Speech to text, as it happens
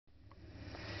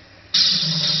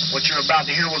What you're about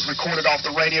to hear was recorded off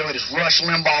the radio. It is Rush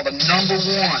Limbaugh, the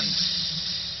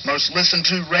 #1 most listened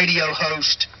to radio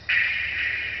host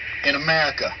in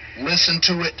America. Listen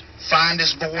to it, find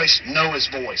his voice, know his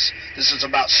voice. This is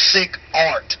about sick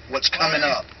art. What's coming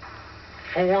up?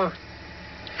 4,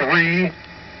 3,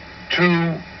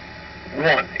 2,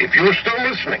 1. If you're still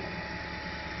listening,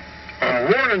 I'm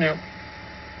warning you.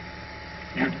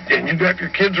 And you got your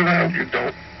kids around, you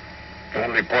don't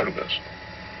want to be part of this.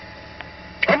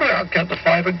 I'm going to count to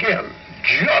 5 again,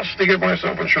 just to give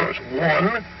myself insurance.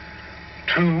 1,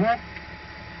 2,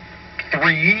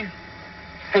 3,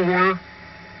 4,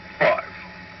 5.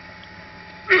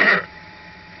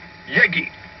 Yegi,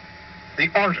 the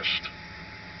artist,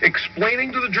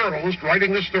 explaining to the journalist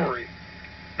writing the story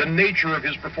the nature of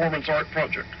his performance art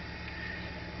project.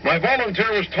 My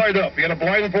volunteer was tied up. He had a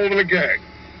blindfold and a gag.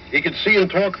 He could see and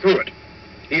talk through it.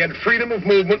 He had freedom of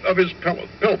movement of his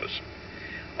pelvis.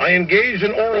 I engaged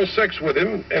in oral sex with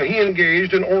him, and he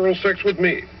engaged in oral sex with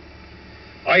me.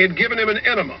 I had given him an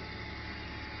enema.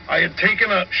 I had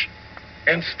taken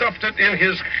and stuffed it in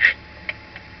his.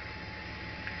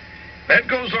 That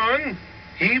goes on.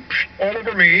 He all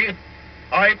over me.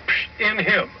 I in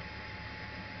him.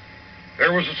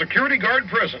 There was a security guard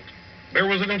present. There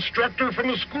was an instructor from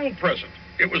the school present.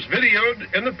 It was videoed,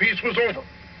 and the piece was over.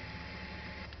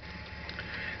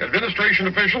 Administration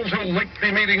officials held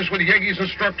lengthy meetings with Yegi's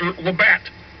instructor, Labatt.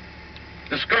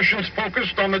 Discussions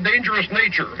focused on the dangerous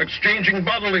nature of exchanging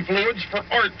bodily fluids for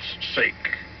art's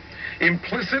sake.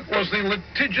 Implicit was the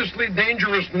litigiously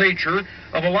dangerous nature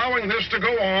of allowing this to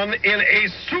go on in a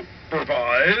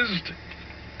supervised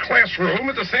classroom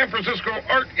at the San Francisco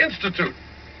Art Institute.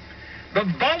 The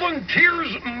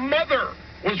volunteer's mother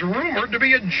was rumored to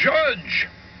be a judge.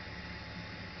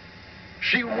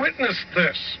 She witnessed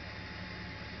this.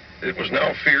 It was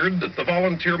now feared that the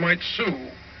volunteer might sue.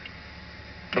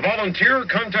 The volunteer,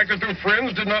 contacted through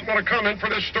friends, did not want to comment for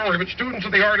this story, but students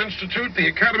at the Art Institute, the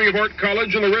Academy of Art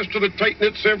College, and the rest of the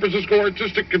tight-knit San Francisco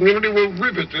artistic community were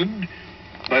riveted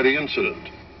by the incident.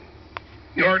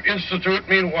 The Art Institute,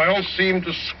 meanwhile, seemed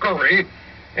to scurry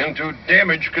into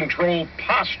damage control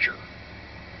posture.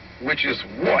 Which is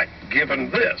what,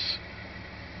 given this?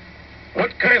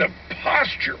 What kind of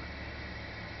posture?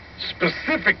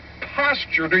 Specific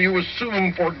posture do you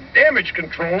assume for damage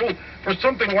control for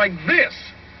something like this?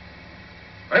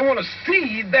 I want to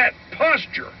see that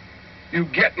posture. You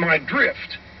get my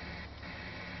drift.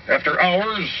 After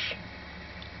hours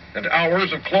and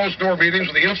hours of closed-door meetings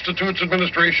with the Institute's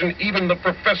administration, even the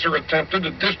professor attempted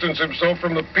to distance himself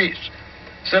from the piece.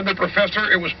 Said the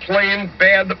professor it was plain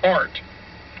bad art.